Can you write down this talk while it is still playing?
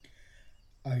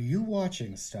Are you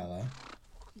watching, Stella?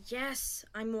 Yes,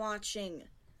 I'm watching.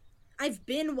 I've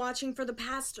been watching for the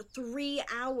past 3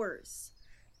 hours.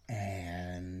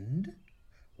 And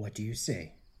what do you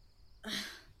see?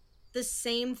 The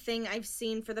same thing I've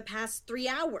seen for the past 3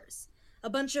 hours. A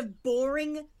bunch of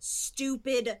boring,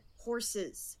 stupid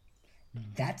horses.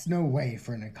 That's no way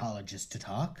for an ecologist to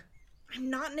talk. I'm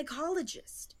not an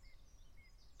ecologist.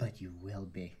 But you will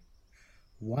be.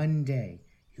 One day,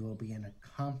 you will be an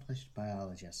accomplished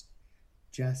biologist,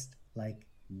 just like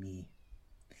me.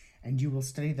 And you will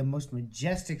study the most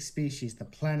majestic species the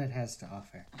planet has to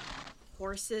offer.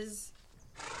 Horses?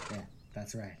 Yeah,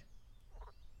 that's right.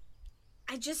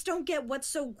 I just don't get what's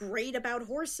so great about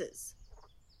horses.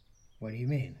 What do you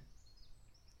mean?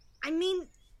 I mean,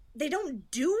 they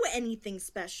don't do anything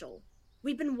special.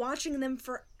 We've been watching them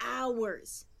for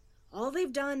hours. All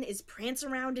they've done is prance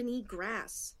around and eat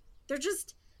grass. They're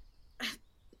just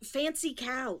fancy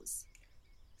cows.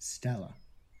 Stella,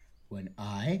 when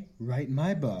I write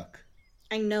my book,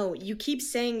 I know, you keep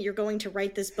saying you're going to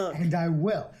write this book. and I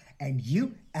will, and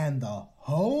you and the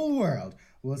whole world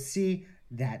will see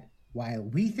that while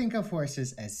we think of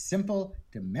horses as simple,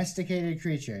 domesticated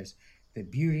creatures, the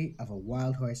beauty of a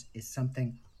wild horse is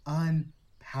something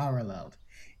unparalleled.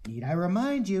 Need I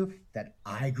remind you that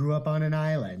I grew up on an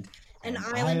island? An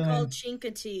island called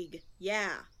Chincoteague.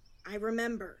 Yeah, I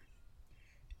remember.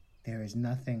 There is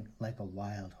nothing like a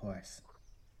wild horse.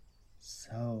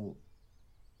 So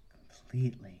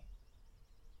completely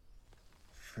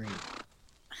free.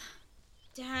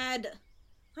 Dad,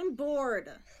 I'm bored.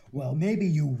 Well, maybe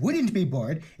you wouldn't be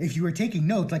bored if you were taking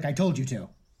notes like I told you to.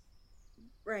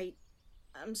 Right.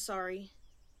 I'm sorry.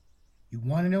 You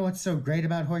want to know what's so great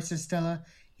about horses, Stella?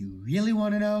 You really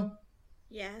want to know?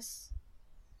 Yes?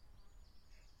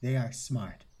 They are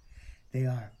smart. They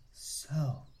are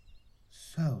so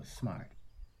smart.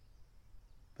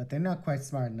 But they're not quite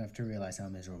smart enough to realize how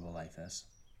miserable life is.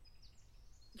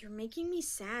 You're making me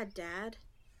sad, Dad.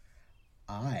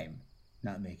 I'm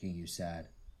not making you sad.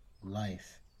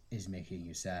 Life is making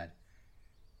you sad.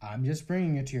 I'm just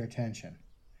bringing it to your attention.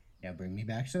 Now bring me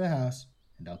back to the house,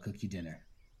 and I'll cook you dinner.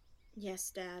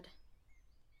 Yes, Dad.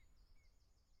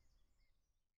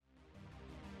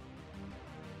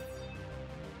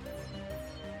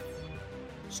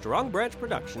 Strong Branch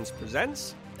Productions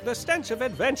presents The Stench of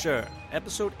Adventure,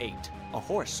 Episode 8, A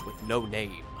Horse with No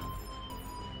Name.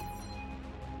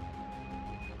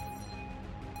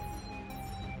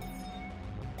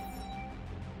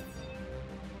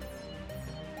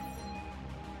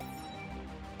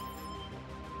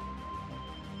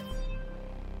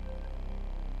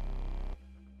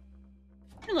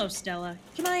 Hello, Stella.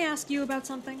 Can I ask you about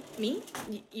something? Me?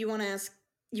 You want to ask?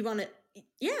 You want to?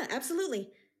 Yeah, absolutely.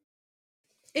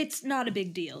 It's not a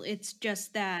big deal. It's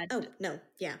just that. Oh, no.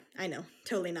 Yeah, I know.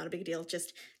 Totally not a big deal.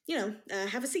 Just,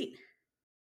 have a seat.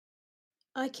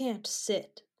 I can't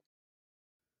sit.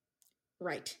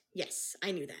 Right. Yes,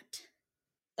 I knew that.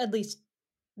 At least,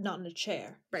 not in a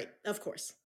chair. Right, of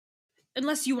course.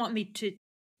 Unless you want me to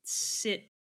sit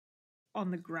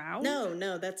on the ground?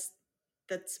 No, that's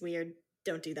weird.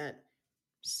 Don't do that.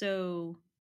 So,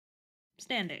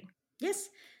 standing. Yes,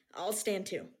 I'll stand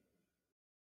too.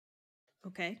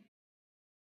 Okay.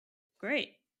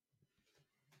 Great.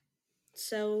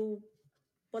 So,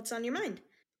 what's on your mind?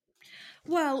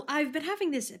 Well, I've been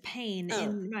having this pain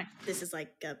in my... This is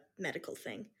like a medical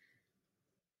thing.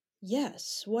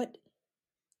 Yes, what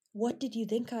did you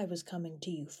think I was coming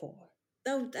to you for?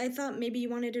 Oh, I thought maybe you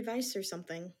wanted advice or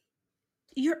something.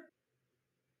 You're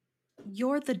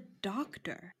the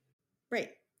doctor.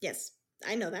 Right, yes,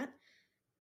 I know that.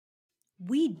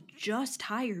 We just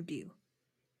hired you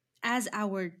as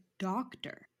our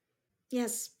doctor.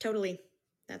 Yes, totally.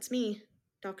 That's me,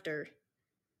 doctor.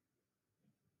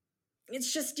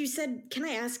 It's just you said, can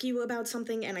I ask you about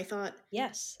something? And I thought...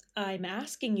 Yes, I'm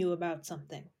asking you about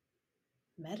something.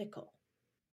 Medical.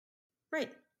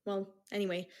 Right. Well,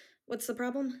 anyway, what's the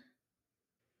problem?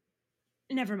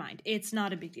 Never mind. It's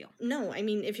not a big deal. No, I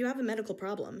mean, if you have a medical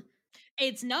problem...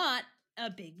 It's not a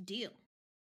big deal.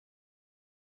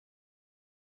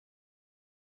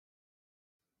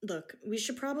 Look, we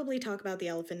should probably talk about the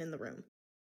elephant in the room.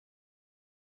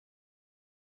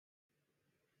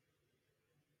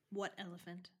 What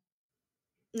elephant?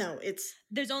 No, it's...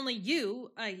 There's only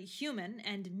you, a human,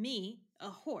 and me, a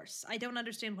horse. I don't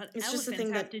understand what It's elephants just the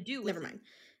thing have that... to do with Never mind.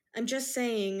 I'm just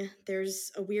saying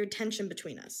there's a weird tension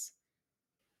between us.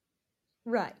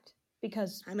 Right,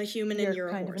 because I'm a human and you're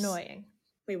a kind horse. of annoying.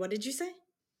 Wait, what did you say?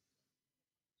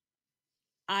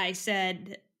 I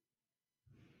said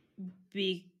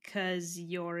because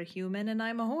you're a human and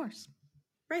I'm a horse.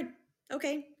 Right.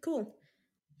 Okay, cool.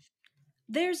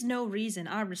 There's no reason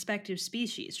our respective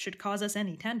species should cause us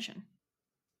any tension.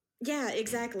 Yeah,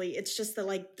 exactly. It's just that,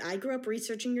 like, I grew up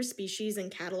researching your species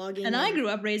and cataloging. And I grew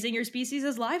up raising your species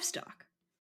as livestock.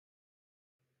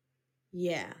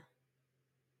 Yeah.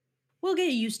 We'll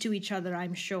get used to each other,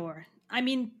 I'm sure. I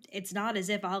mean, it's not as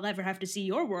if I'll ever have to see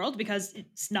your world because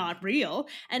it's not real,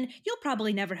 and you'll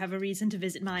probably never have a reason to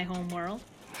visit my home world.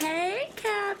 Hey,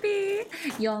 Cappy!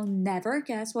 You'll never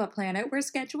guess what planet we're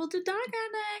scheduled to dock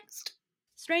on next.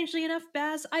 Strangely enough,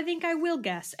 Baz, I think I will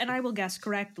guess, and I will guess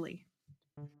correctly.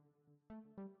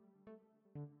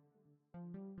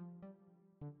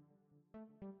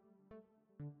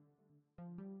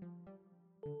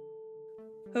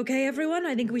 Okay, everyone,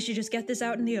 I think we should just get this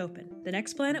out in the open. The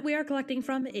next planet we are collecting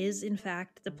from is, in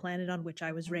fact, the planet on which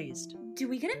I was raised. Do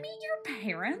we get to meet your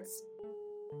parents?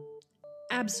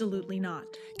 Absolutely not.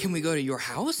 Can we go to your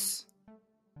house?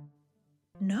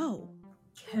 No.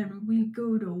 Can we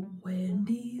go to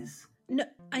Wendy's? No,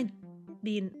 I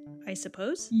mean, I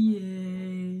suppose.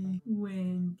 Yay,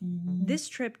 Wendy. This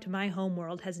trip to my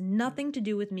homeworld has nothing to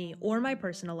do with me or my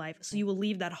personal life, so you will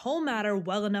leave that whole matter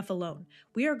well enough alone.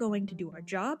 We are going to do our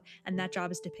job, and that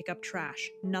job is to pick up trash.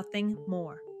 Nothing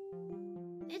more.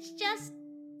 It's just,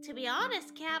 to be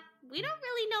honest, Cap, we don't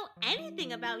really know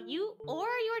anything about you or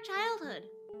your childhood.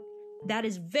 That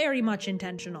is very much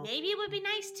intentional. Maybe it would be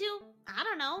nice to, I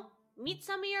don't know, meet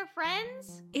some of your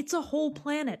friends? It's a whole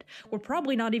planet. We're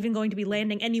probably not even going to be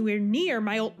landing anywhere near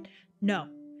my old... No.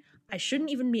 I shouldn't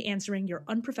even be answering your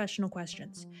unprofessional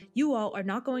questions. You all are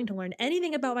not going to learn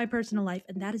anything about my personal life,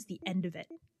 and that is the end of it.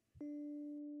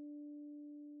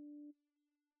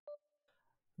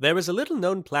 There is a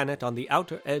little-known planet on the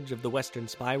outer edge of the Western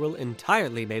Spiral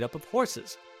entirely made up of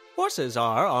horses. Horses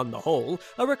are, on the whole,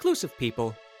 a reclusive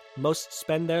people. Most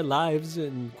spend their lives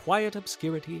in quiet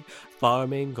obscurity,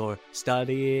 farming or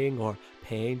studying or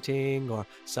painting or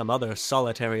some other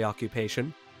solitary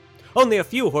occupation. Only a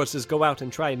few horses go out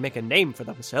and try and make a name for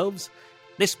themselves.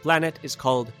 This planet is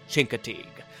called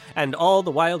Chincoteague, and all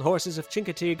the wild horses of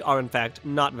Chincoteague are in fact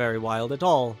not very wild at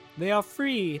all. They are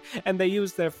free, and they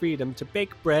use their freedom to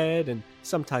bake bread and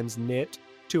sometimes knit,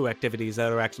 two activities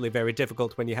that are actually very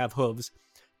difficult when you have hooves.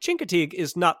 Chincoteague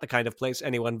is not the kind of place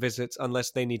anyone visits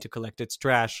unless they need to collect its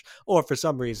trash, or for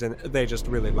some reason, they just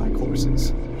really like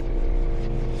horses.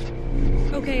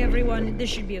 Okay, everyone, this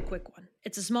should be a quick one.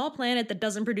 It's a small planet that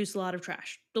doesn't produce a lot of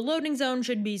trash. The loading zone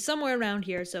should be somewhere around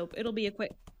here, so it'll be a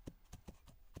quick...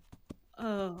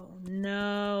 Oh,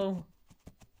 no.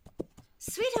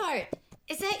 Sweetheart,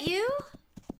 is that you?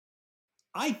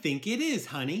 I think it is,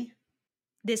 honey.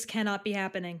 This cannot be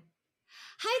happening.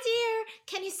 Hi, dear.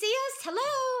 Can you see us?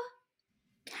 Hello?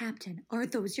 Captain, are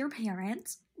those your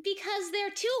parents? Because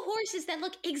they're two horses that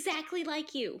look exactly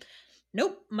like you.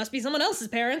 Nope, must be someone else's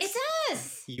parents. It's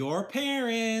us! Your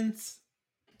parents!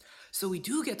 So we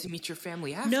do get to meet your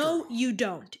family after. No, you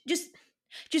don't.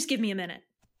 Just give me a minute.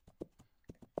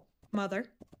 Mother,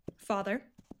 father,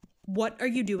 what are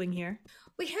you doing here?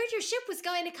 We heard your ship was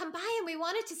going to come by and we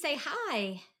wanted to say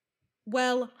hi.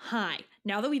 Well, hi.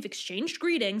 Now that we've exchanged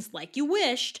greetings like you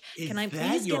wished, can I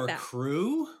please your get that?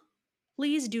 crew?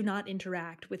 Please do not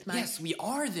interact with my... Yes, we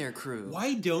are their crew.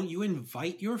 Why don't you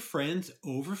invite your friends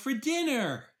over for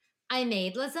dinner? I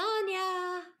made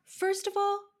lasagna. First of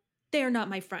all, they are not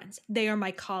my friends. They are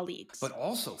my colleagues. But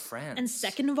also friends. And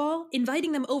second of all,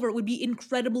 inviting them over would be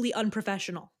incredibly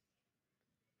unprofessional.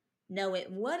 No,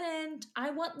 it wouldn't.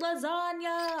 I want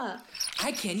lasagna.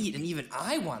 I can't eat, and even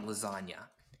I want lasagna.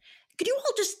 Could you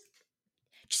all just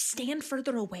stand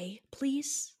further away,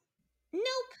 please? Nope.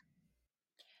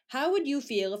 How would you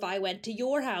feel if I went to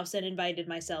your house and invited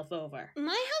myself over? My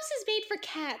house is made for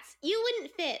cats. You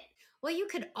wouldn't fit. Well, you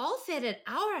could all fit at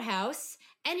our house,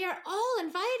 and you're all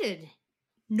invited.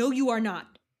 No, you are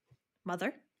not.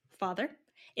 Mother, father,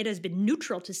 it has been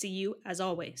neutral to see you, as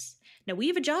always. Now we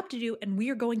have a job to do, and we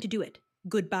are going to do it.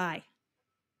 Goodbye.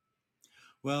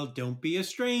 Well, don't be a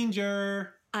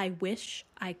stranger. I wish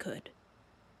I could.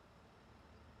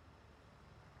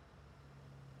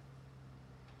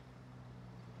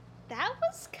 That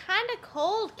was kind of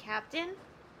cold, Captain.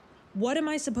 What am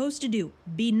I supposed to do?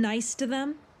 Be nice to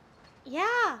them?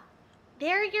 Yeah,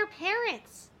 they're your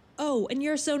parents. Oh, and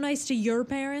you're so nice to your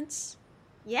parents?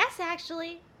 Yes,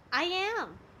 actually, I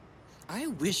am. I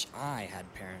wish I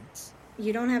had parents.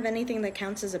 You don't have anything that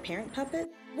counts as a parent puppet?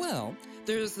 Well,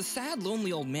 there's the sad,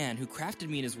 lonely old man who crafted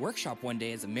me in his workshop one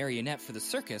day as a marionette for the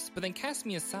circus, but then cast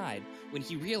me aside when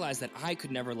he realized that I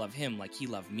could never love him like he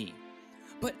loved me.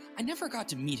 But I never got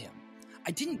to meet him.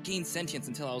 I didn't gain sentience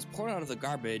until I was pulled out of the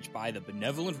garbage by the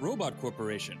Benevolent Robot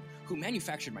Corporation, who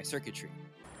manufactured my circuitry.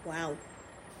 Wow.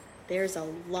 There's a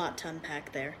lot to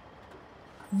unpack there.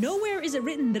 Nowhere is it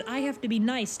written that I have to be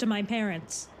nice to my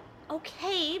parents.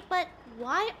 Okay, but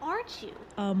why aren't you?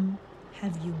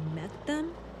 Have you met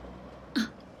them?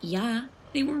 Yeah,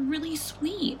 they were really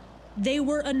sweet. They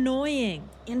were annoying.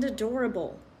 And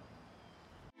adorable.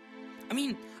 I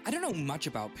mean, I don't know much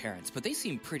about parents, but they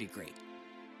seem pretty great.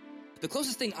 The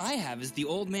closest thing I have is the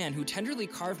old man who tenderly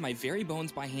carved my very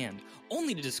bones by hand,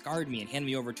 only to discard me and hand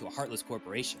me over to a heartless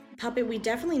corporation. Puppet, we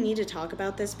definitely need to talk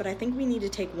about this, but I think we need to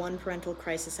take one parental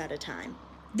crisis at a time.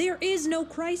 There is no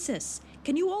crisis.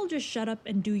 Can you all just shut up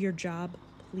and do your job,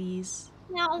 please?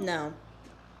 No.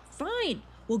 Fine.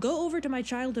 We'll go over to my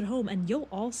childhood home and you'll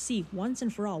all see once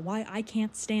and for all why I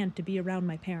can't stand to be around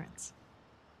my parents.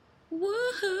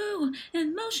 Woohoo!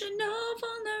 Emotional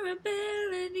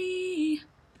vulnerability.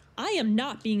 I am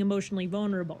not being emotionally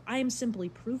vulnerable. I am simply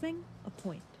proving a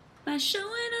point. By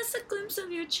showing us a glimpse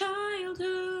of your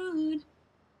childhood.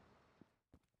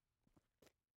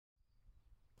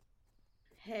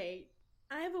 Hey,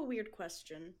 I have a weird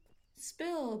question.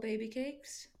 Spill, baby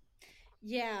cakes.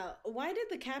 Yeah, why did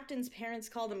the captain's parents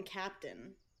call them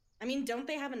Captain? I mean, don't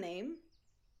they have a name?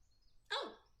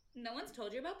 Oh, no one's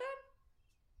told you about that?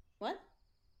 What?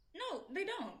 No, they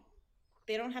don't.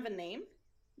 They don't have a name?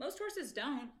 Most horses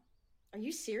don't. Are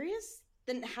you serious?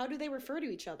 Then how do they refer to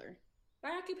each other? By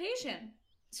occupation.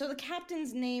 So the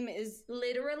captain's name is...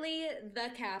 Literally the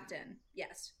captain,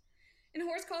 yes. In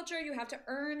horse culture, you have to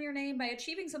earn your name by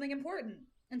achieving something important.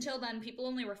 Until then, people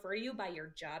only refer to you by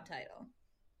your job title.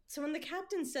 So when the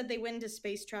captain said they went into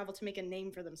space travel to make a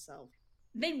name for themselves...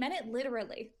 They meant it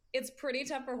literally. It's pretty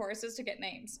tough for horses to get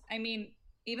names. I mean,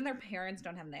 even their parents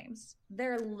don't have names.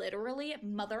 They're literally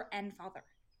mother and father.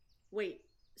 Wait,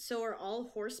 so are all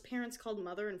horse parents called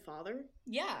mother and father?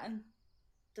 Yeah.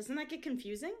 Doesn't that get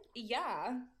confusing?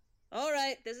 Yeah. All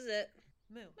right, this is it.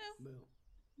 Moo.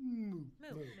 Moo.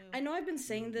 I know I've been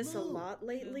saying this a lot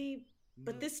lately,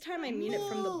 but this time I mean it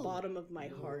from the bottom of my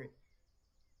heart.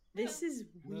 This is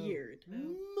weird.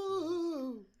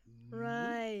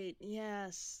 Right,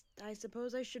 yes. I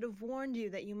suppose I should have warned you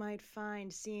that you might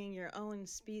find seeing your own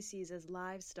species as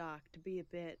livestock to be a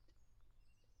bit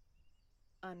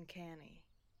uncanny.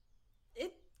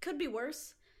 It could be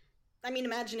worse. I mean,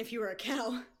 imagine if you were a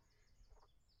cow.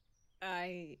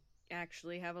 I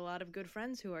actually have a lot of good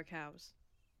friends who are cows.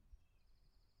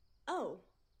 Oh.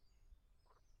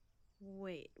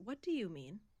 Wait, what do you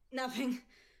mean? Nothing.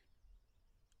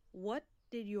 What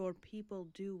did your people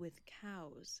do with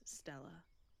cows, Stella?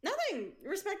 Nothing!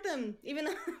 Respect them. Even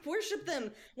worship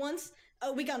them. Once.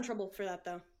 Oh, we got in trouble for that,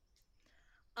 though.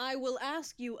 I will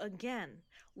ask you again.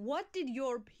 What did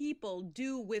your people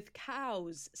do with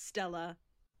cows, Stella?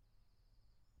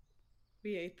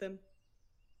 We ate them.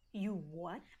 You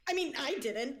what? I mean, I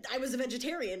didn't. I was a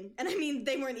vegetarian. And I mean,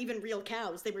 they weren't even real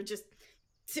cows. They were just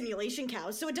simulation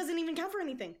cows, so it doesn't even count for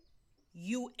anything.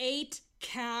 You ate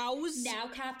cows? Now,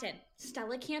 Captain,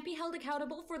 Stella can't be held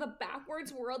accountable for the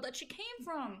backwards world that she came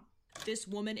from. This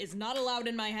woman is not allowed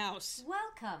in my house.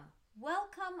 Welcome.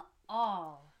 Welcome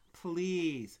all.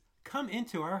 Please, come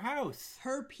into our house.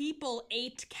 Her people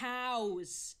ate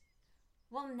cows.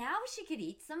 Well, now she could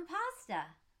eat some pasta.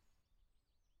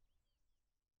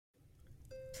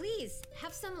 Please,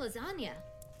 have some lasagna.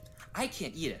 I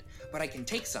can't eat it, but I can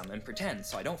take some and pretend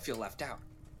so I don't feel left out.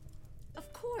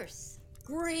 Of course.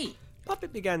 Great!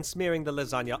 Puppet began smearing the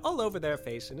lasagna all over their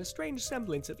face in a strange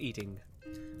semblance of eating.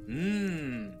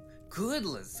 Good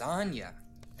lasagna.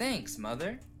 Thanks,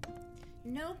 Mother.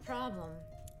 No problem.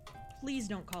 Please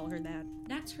don't call her that.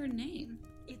 That's her name.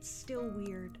 It's still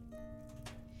weird.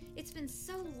 It's been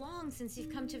so long since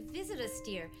you've come to visit us,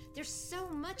 dear. There's so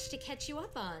much to catch you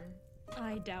up on.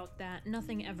 I doubt that.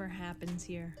 Nothing ever happens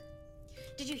here.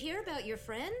 Did you hear about your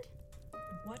friend?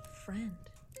 What friend?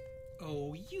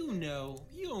 Oh, you know,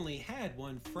 you only had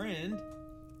one friend.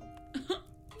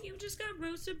 You just got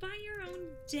roasted by your own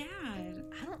dad.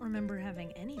 I don't remember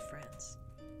having any friends.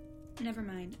 Never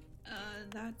mind.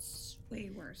 That's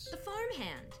way worse. The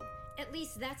farmhand. At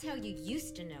least that's how you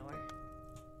used to know her.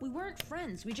 We weren't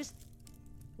friends. We just...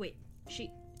 Wait, she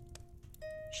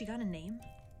got a name?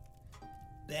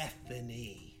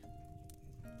 Bethany.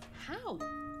 How?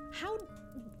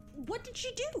 What did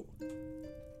she do?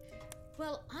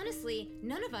 Well, honestly,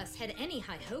 none of us had any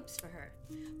high hopes for her.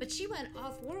 But she went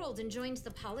off-world and joined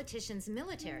the politician's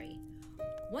military.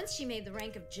 Once she made the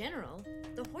rank of general,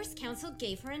 the Horse Council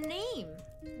gave her a name.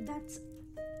 That's...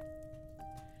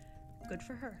 good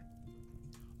for her.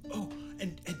 Oh,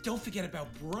 and don't forget about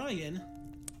Brian.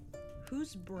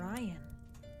 Who's Brian?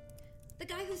 The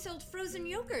guy who sold frozen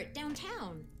yogurt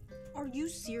downtown. Are you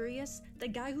serious? The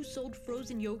guy who sold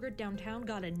frozen yogurt downtown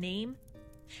got a name?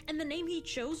 And the name he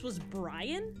chose was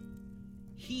Brian?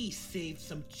 He saved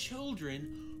some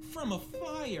children from a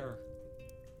fire.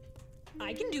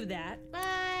 I can do that.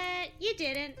 But you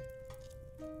didn't.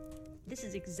 This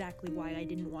is exactly why I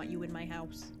didn't want you in my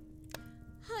house.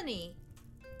 Honey.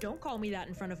 Don't call me that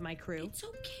in front of my crew. It's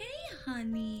okay,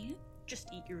 honey. Just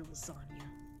eat your lasagna.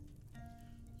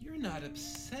 You're not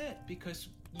upset because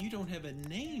you don't have a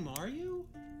name, are you?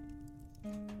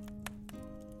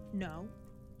 No.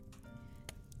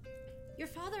 Your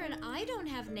father and I don't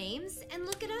have names, and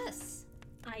look at us.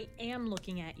 I am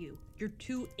looking at you. You're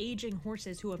two aging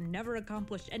horses who have never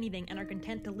accomplished anything and are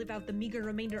content to live out the meager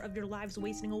remainder of your lives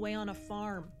wasting away on a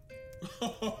farm.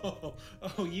 Oh,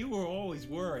 you always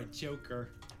were a joker.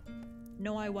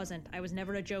 No, I wasn't. I was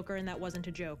never a joker, and that wasn't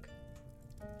a joke.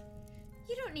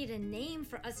 You don't need a name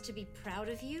for us to be proud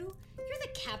of you. You're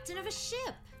the captain of a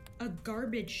ship. A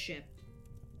garbage ship.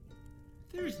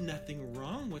 There's nothing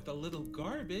wrong with a little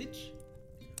garbage.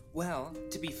 Well,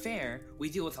 to be fair, we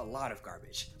deal with a lot of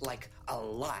garbage. Like, a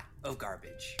lot of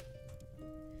garbage.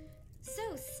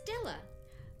 So, Stella,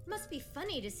 must be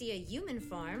funny to see a human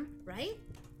farm, right?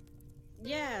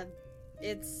 Yeah,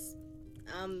 it's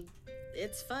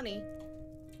funny.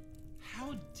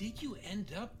 How did you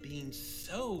end up being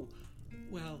so,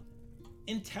 well,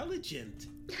 intelligent?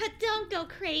 Don't go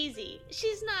crazy.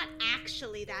 She's not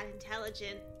actually that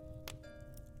intelligent.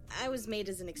 I was made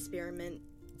as an experiment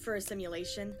for a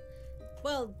simulation.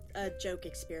 Well, a joke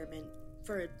experiment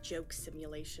for a joke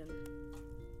simulation.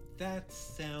 That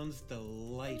sounds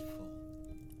delightful.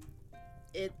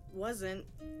 It wasn't.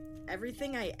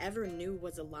 Everything I ever knew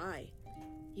was a lie.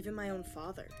 Even my own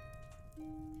father.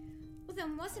 Well,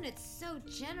 then wasn't it so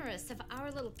generous of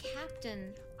our little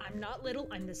captain... I'm not little,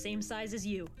 I'm the same size as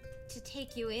you. ...to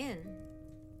take you in?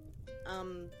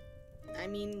 I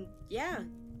mean, yeah,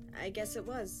 I guess it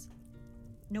was.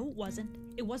 No, it wasn't.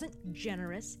 It wasn't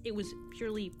generous. It was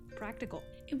purely practical.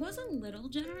 It was a little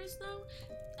generous, though.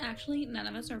 Actually, none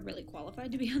of us are really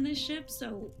qualified to be on this ship,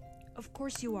 so... Of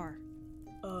course you are.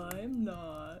 I'm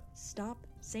not. Stop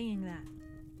saying that.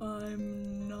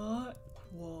 I'm not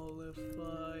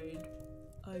qualified.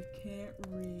 I can't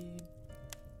read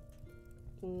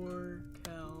or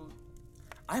count.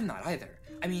 I'm not either.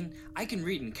 I mean, I can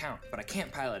read and count, but I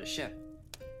can't pilot a ship.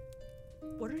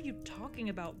 What are you talking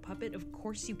about, Puppet? Of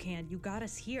course you can. You got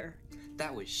us here.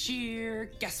 That was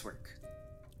sheer guesswork.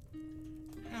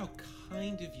 How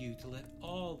kind of you to let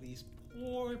all these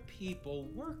poor people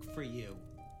work for you.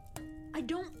 I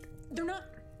don't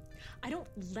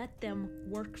let them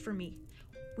work for me.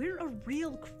 We're a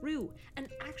real crew, an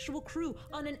actual crew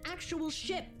on an actual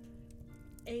ship.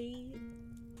 A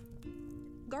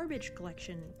garbage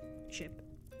collection ship.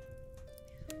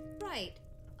 Right.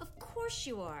 Of course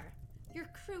you are. Your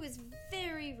crew is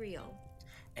very real.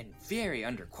 And very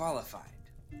underqualified.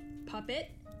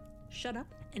 Puppet, shut up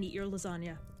and eat your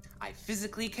lasagna. I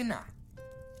physically cannot.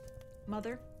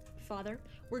 Mother, Father,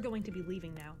 we're going to be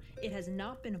leaving now. It has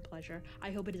not been a pleasure.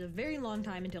 I hope it is a very long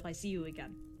time until I see you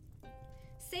again.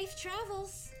 Safe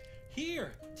travels.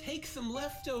 Here, take some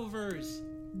leftovers.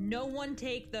 No one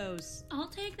take those. I'll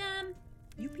take them.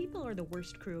 You people are the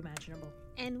worst crew imaginable.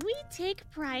 And we take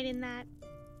pride in that.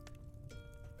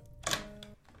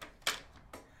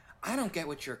 I don't get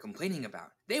what you're complaining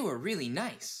about. They were really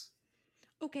nice.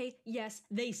 Okay, yes,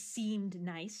 they seemed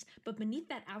nice, but beneath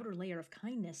that outer layer of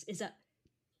kindness is a...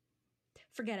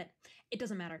 Forget it. It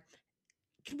doesn't matter.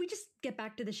 Can we just get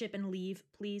back to the ship and leave,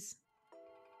 please?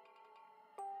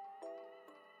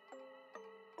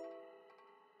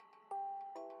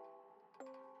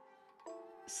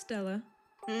 Stella?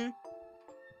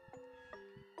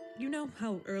 You know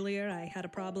how earlier I had a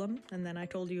problem, and then I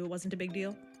told you it wasn't a big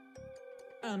deal?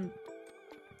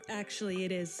 Actually,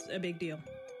 it is a big deal.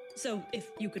 So,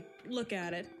 if you could look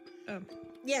at it,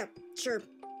 Yeah, sure.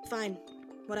 Fine.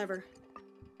 Whatever.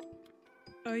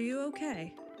 Are you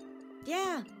okay?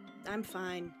 Yeah, I'm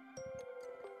fine.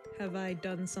 Have I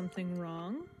done something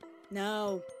wrong?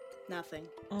 No, nothing.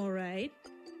 All right.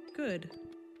 Good.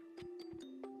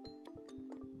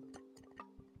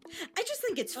 I just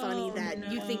think it's funny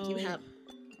that you think you no. have...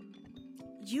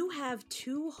 You have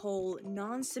two whole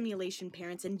non-simulation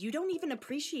parents and you don't even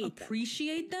appreciate them.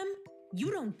 Appreciate them?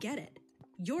 You don't get it.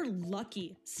 You're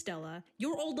lucky, Stella.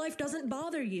 Your old life doesn't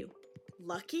bother you.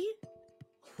 Lucky?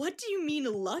 What do you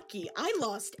mean lucky? I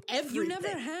lost everything. You never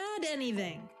had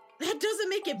anything. That doesn't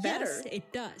make it better. Yes,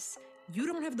 it does. You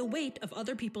don't have the weight of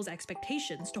other people's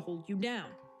expectations to hold you down.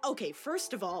 Okay,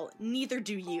 first of all, neither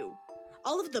do you.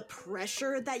 All of the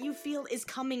pressure that you feel is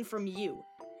coming from you.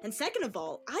 And second of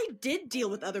all, I did deal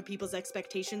with other people's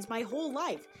expectations my whole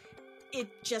life.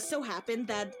 It just so happened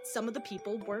that some of the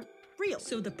people weren't real.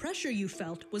 So the pressure you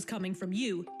felt was coming from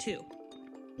you, too.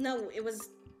 No, it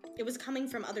was coming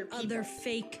from other people. Other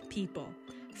fake people.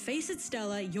 Face it,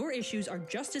 Stella, your issues are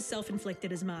just as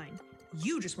self-inflicted as mine.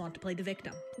 You just want to play the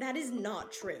victim. That is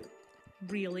not true.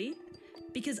 Really?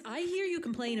 Because I hear you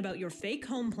complain about your fake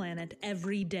home planet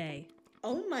every day.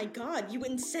 Oh my god, you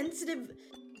insensitive...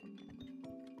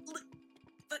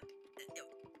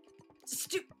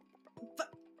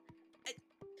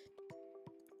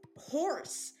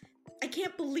 horse. I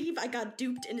can't believe I got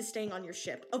duped into staying on your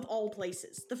ship, of all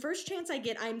places. The first chance I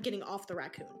get, I'm getting off the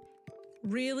raccoon.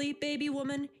 Really, baby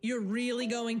woman? You're really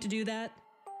going to do that?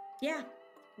 Yeah,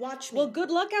 watch me. Well,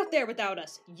 good luck out there without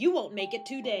us. You won't make it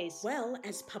 2 days. Well,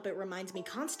 as Puppet reminds me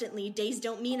constantly, days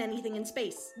don't mean anything in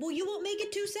space. Well, you won't make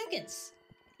it 2 seconds.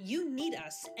 You need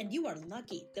us, and you are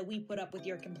lucky that we put up with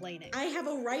your complaining. I have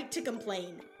a right to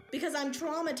complain, because I'm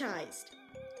traumatized.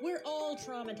 We're all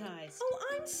traumatized. Oh,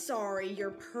 I'm sorry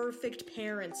your perfect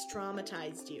parents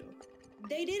traumatized you.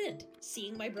 They didn't.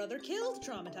 Seeing my brother killed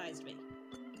traumatized me.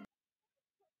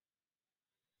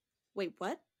 Wait,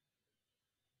 what?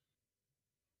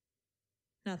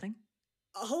 Nothing.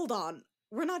 Hold on.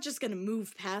 We're not just gonna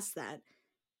move past that.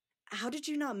 How did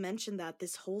you not mention that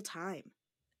this whole time?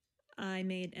 I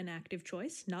made an active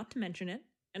choice not to mention it,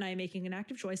 and I am making an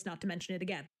active choice not to mention it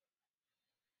again.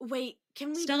 Wait, can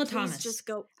we Stella please Thomas, just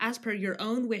go? As per your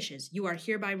own wishes, you are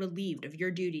hereby relieved of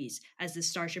your duties as the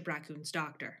Starship Raccoon's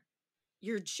doctor.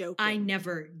 You're joking. I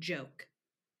never joke.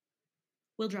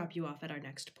 We'll drop you off at our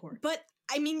next port. But,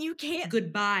 I mean, you can't...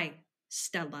 Goodbye,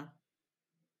 Stella.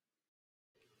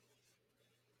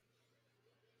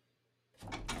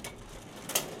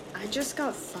 I just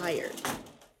got fired.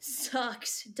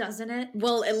 Sucks, doesn't it?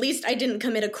 Well, at least I didn't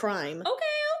commit a crime. Okay.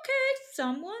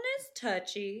 Someone is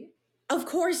touchy. Of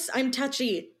course, I'm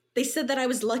touchy. They said that I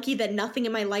was lucky that nothing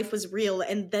in my life was real,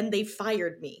 and then they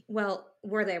fired me. Well,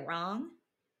 were they wrong?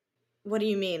 What do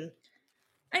you mean?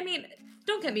 I mean,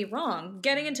 don't get me wrong.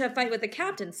 Getting into a fight with the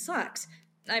captain sucks.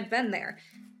 I've been there.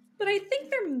 But I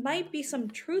think there might be some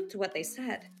truth to what they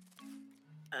said.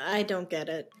 I don't get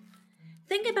it.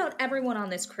 Think about everyone on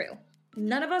this crew.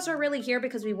 None of us are really here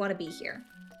because we want to be here.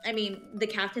 I mean, the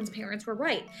captain's parents were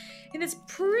right, and it's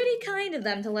pretty kind of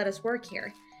them to let us work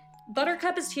here.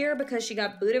 Buttercup is here because she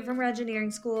got booted from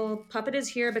engineering school. Puppet is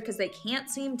here because they can't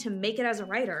seem to make it as a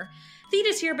writer. Feet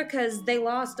is here because they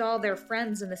lost all their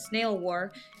friends in the Snail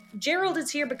War. Gerald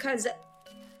is here because...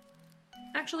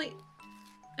 Actually,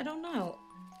 I don't know.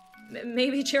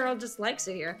 Maybe Gerald just likes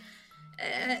it here.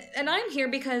 And I'm here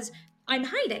because I'm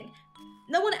hiding.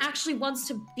 No one actually wants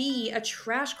to be a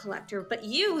trash collector, but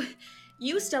you,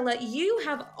 Stella, you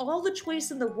have all the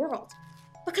choice in the world.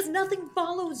 Because nothing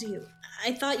follows you.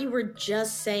 I thought you were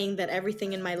just saying that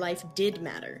everything in my life did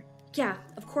matter. Yeah,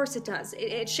 of course it does.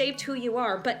 It shaped who you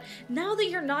are. But now that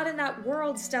you're not in that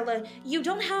world, Stella, you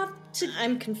don't have to...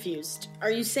 I'm confused. Are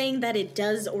you saying that it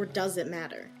does or doesn't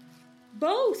matter?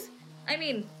 Both. I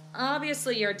mean,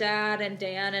 obviously your dad and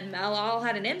Dan and Mel all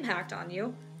had an impact on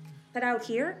you. But out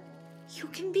here, you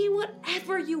can be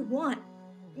whatever you want.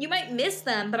 You might miss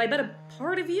them, but I bet a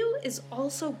part of you is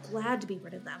also glad to be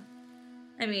rid of them.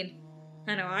 I mean,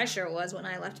 I know I sure was when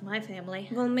I left my family.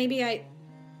 Well, maybe I...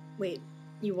 Wait,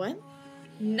 you what?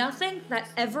 Nothing that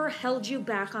ever held you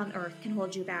back on Earth can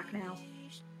hold you back now.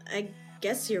 I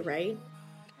guess you're right.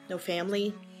 No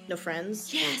family, no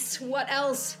friends. Yes, what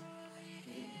else?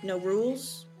 No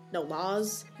rules, no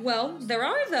laws. Well, there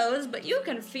are those, but you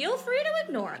can feel free to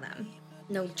ignore them.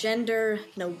 No gender,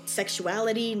 no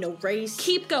sexuality, no race.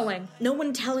 Keep going. No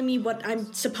one telling me what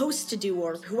I'm supposed to do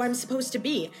or who I'm supposed to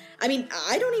be. I mean,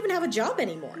 I don't even have a job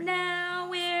anymore. Now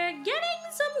we're getting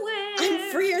somewhere.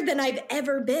 I'm freer than I've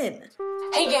ever been.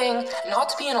 Hey gang, not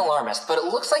to be an alarmist, but it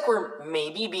looks like we're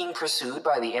maybe being pursued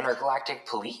by the Intergalactic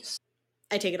Police.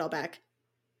 I take it all back.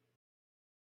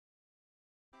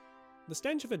 The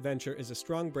Stench of Adventure is a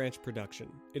Strong Branch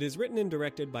production. It is written and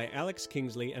directed by Alex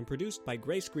Kingsley and produced by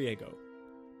Grace Griego.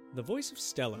 The voice of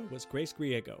Stella was Grace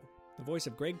Griego. The voice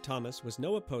of Greg Thomas was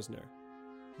Noah Posner.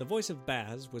 The voice of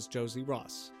Baz was Josie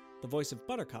Ross. The voice of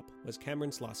Buttercup was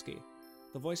Cameron Slosky.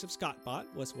 The voice of Scottbot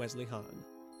was Wesley Hahn.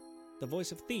 The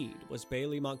voice of Theed was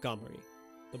Bailey Montgomery.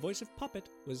 The voice of Puppet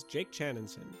was Jake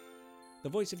Channinson. The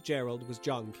voice of Gerald was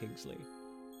John Kingsley.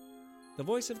 The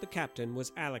voice of the Captain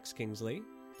was Alex Kingsley.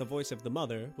 The voice of the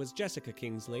Mother was Jessica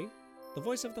Kingsley. The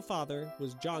voice of the Father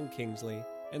was John Kingsley.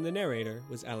 And the narrator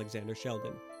was Alexander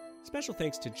Sheldon. Special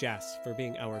thanks to Jas for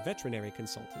being our veterinary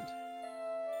consultant.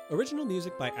 Original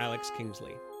music by Alex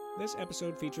Kingsley. This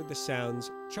episode featured the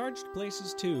sounds Charged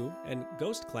Places 2 and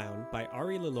Ghost Clown by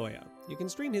Ari Laloya. You can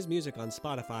stream his music on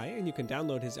Spotify, and you can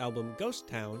download his album Ghost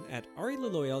Town at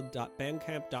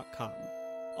arilaloya.bandcamp.com.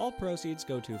 All proceeds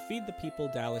go to Feed the People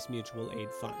Dallas Mutual Aid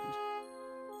Fund.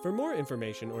 For more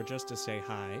information or just to say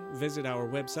hi, visit our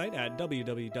website at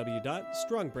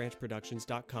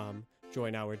www.strongbranchproductions.com,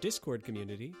 join our Discord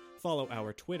community, follow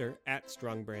our Twitter at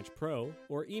StrongBranchPro,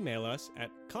 or email us at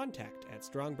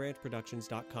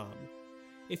contact@strongbranchproductions.com.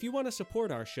 If you want to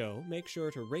support our show, make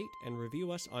sure to rate and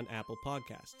review us on Apple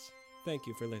Podcasts. Thank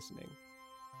you for listening.